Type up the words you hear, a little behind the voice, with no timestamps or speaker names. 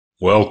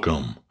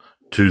Welcome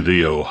to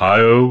the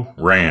Ohio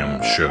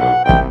Ram Show.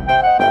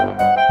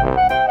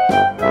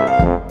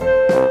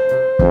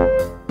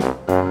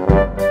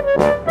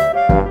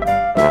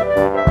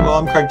 Well,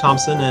 I'm Craig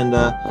Thompson, and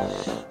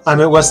I'm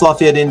at West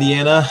Lafayette,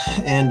 Indiana,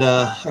 and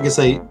I guess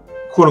a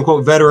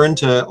quote-unquote veteran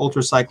to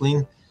ultra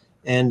cycling.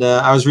 And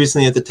I was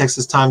recently at the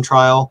Texas Time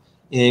Trial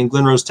in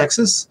Glen Rose,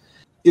 Texas.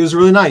 It was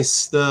really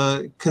nice.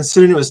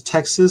 Considering it was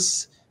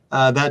Texas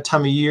that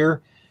time of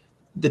year,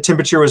 the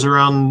temperature was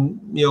around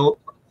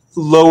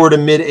lower to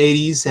mid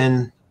 80s,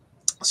 and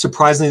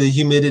surprisingly the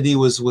humidity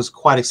was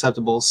quite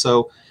acceptable.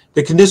 So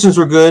the conditions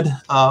were good,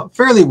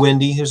 fairly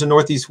windy. There's a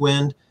northeast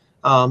wind,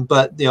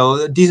 but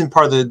a decent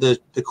part of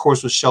the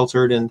course was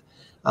sheltered, and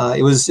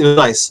it was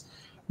nice.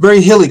 Very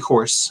hilly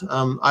course.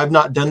 I've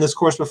not done this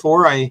course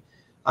before. I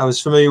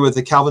was familiar with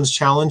the Calvin's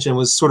Challenge and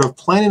was sort of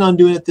planning on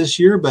doing it this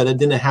year, but it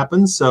didn't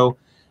happen. So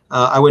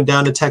I went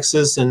down to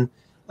Texas, and it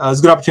was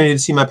a good opportunity to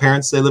see my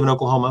parents. They live in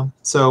Oklahoma.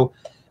 So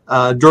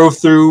drove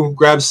through,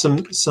 grabbed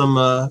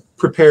some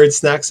prepared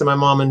snacks that my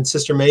mom and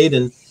sister made,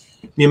 and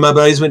me and my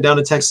buddies went down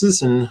to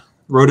Texas and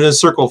rode in a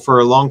circle for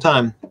a long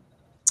time.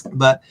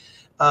 But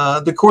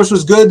the course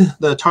was good.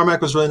 The tarmac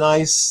was really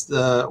nice.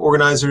 The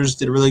organizers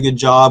did a really good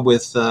job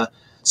with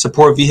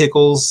support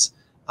vehicles.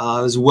 It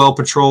was well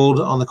patrolled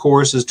on the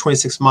course. It was a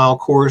 26-mile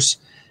course,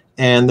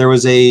 and there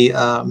was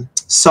a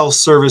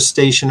self-service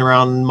station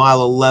around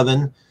mile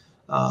 11.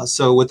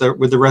 So with the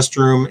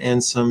restroom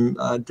and some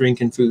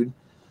drink and food.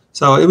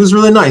 So it was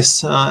really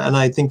nice, and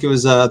I think it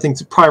was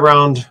probably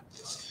around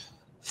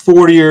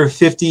 40 or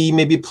 50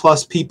 maybe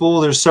plus people.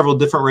 There's several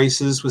different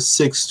races with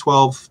 6,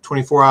 12,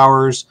 24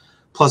 hours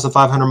plus a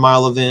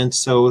 500-mile event.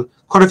 So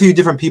quite a few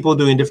different people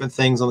doing different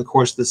things on the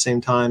course at the same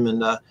time,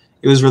 and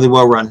it was really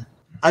well run.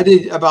 I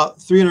did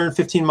about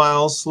 315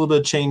 miles, a little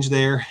bit of change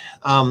there.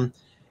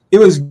 It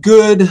was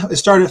good. It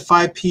started at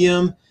 5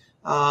 p.m.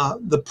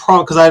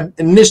 Because I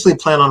initially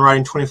planned on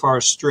riding 24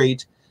 hours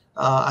straight.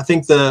 I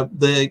think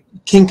the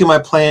kink in my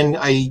plan,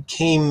 I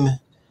came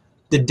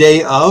the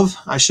day of.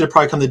 I should have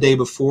probably come the day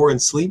before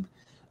and sleep,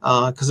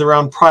 because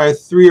around probably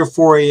 3 or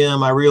 4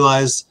 a.m. I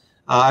realized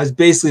I was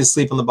basically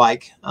asleep on the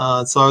bike.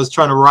 So I was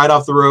trying to ride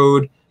off the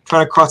road,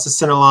 trying to cross the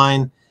center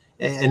line,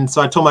 and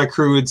so I told my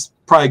crew it's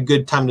probably a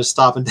good time to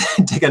stop and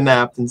take a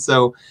nap. And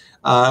so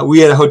we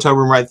had a hotel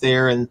room right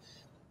there and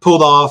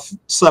pulled off,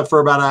 slept for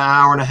about an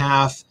hour and a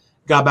half,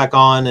 got back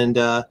on, and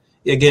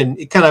again,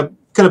 it kind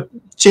of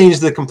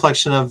changed the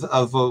complexion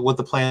of what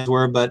the plans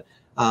were, but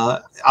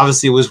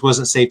obviously it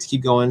wasn't safe to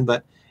keep going,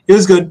 but it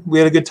was good. We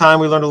had a good time.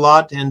 We learned a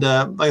lot, and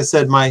like I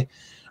said, I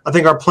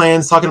think our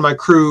plans, talking to my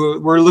crew,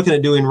 we're looking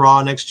at doing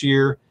raw next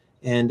year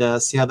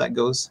and see how that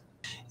goes.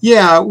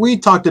 Yeah, we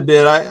talked a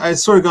bit. I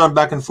sort of gone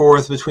back and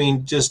forth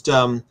between just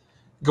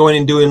going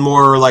and doing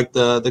more like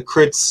the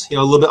crits,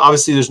 a little bit.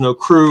 Obviously there's no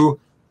crew.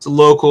 It's a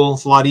local.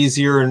 It's a lot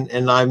easier,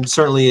 and I'm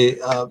certainly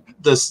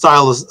the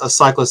style of a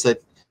cyclist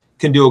that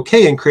can do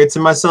okay in crits.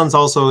 And my son's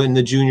also in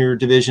the junior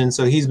division,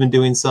 so he's been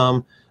doing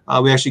some.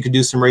 We actually could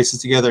do some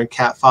races together in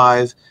Cat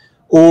 5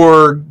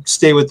 or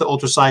stay with the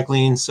ultra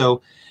cycling.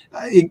 So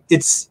it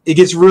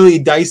gets really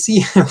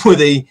dicey with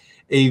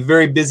a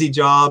very busy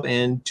job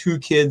and 2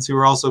 kids who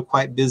are also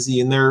quite busy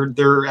in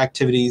their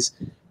activities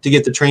to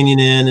get the training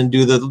in and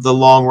do the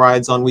long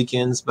rides on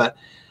weekends. But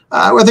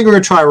I think we're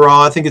gonna try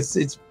raw. I think it's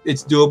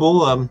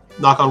doable,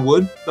 knock on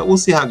wood, but we'll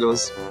see how it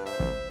goes.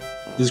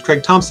 This is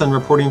Craig Thompson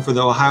reporting for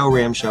the Ohio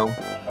Ram Show.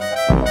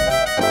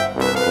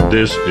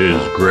 This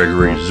is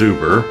Gregory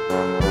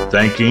Zuber,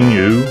 thanking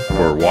you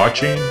for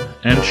watching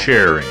and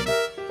sharing.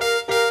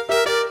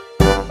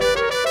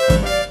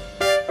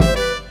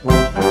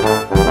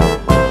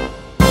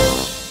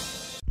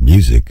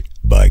 Music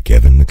by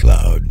Kevin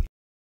MacLeod.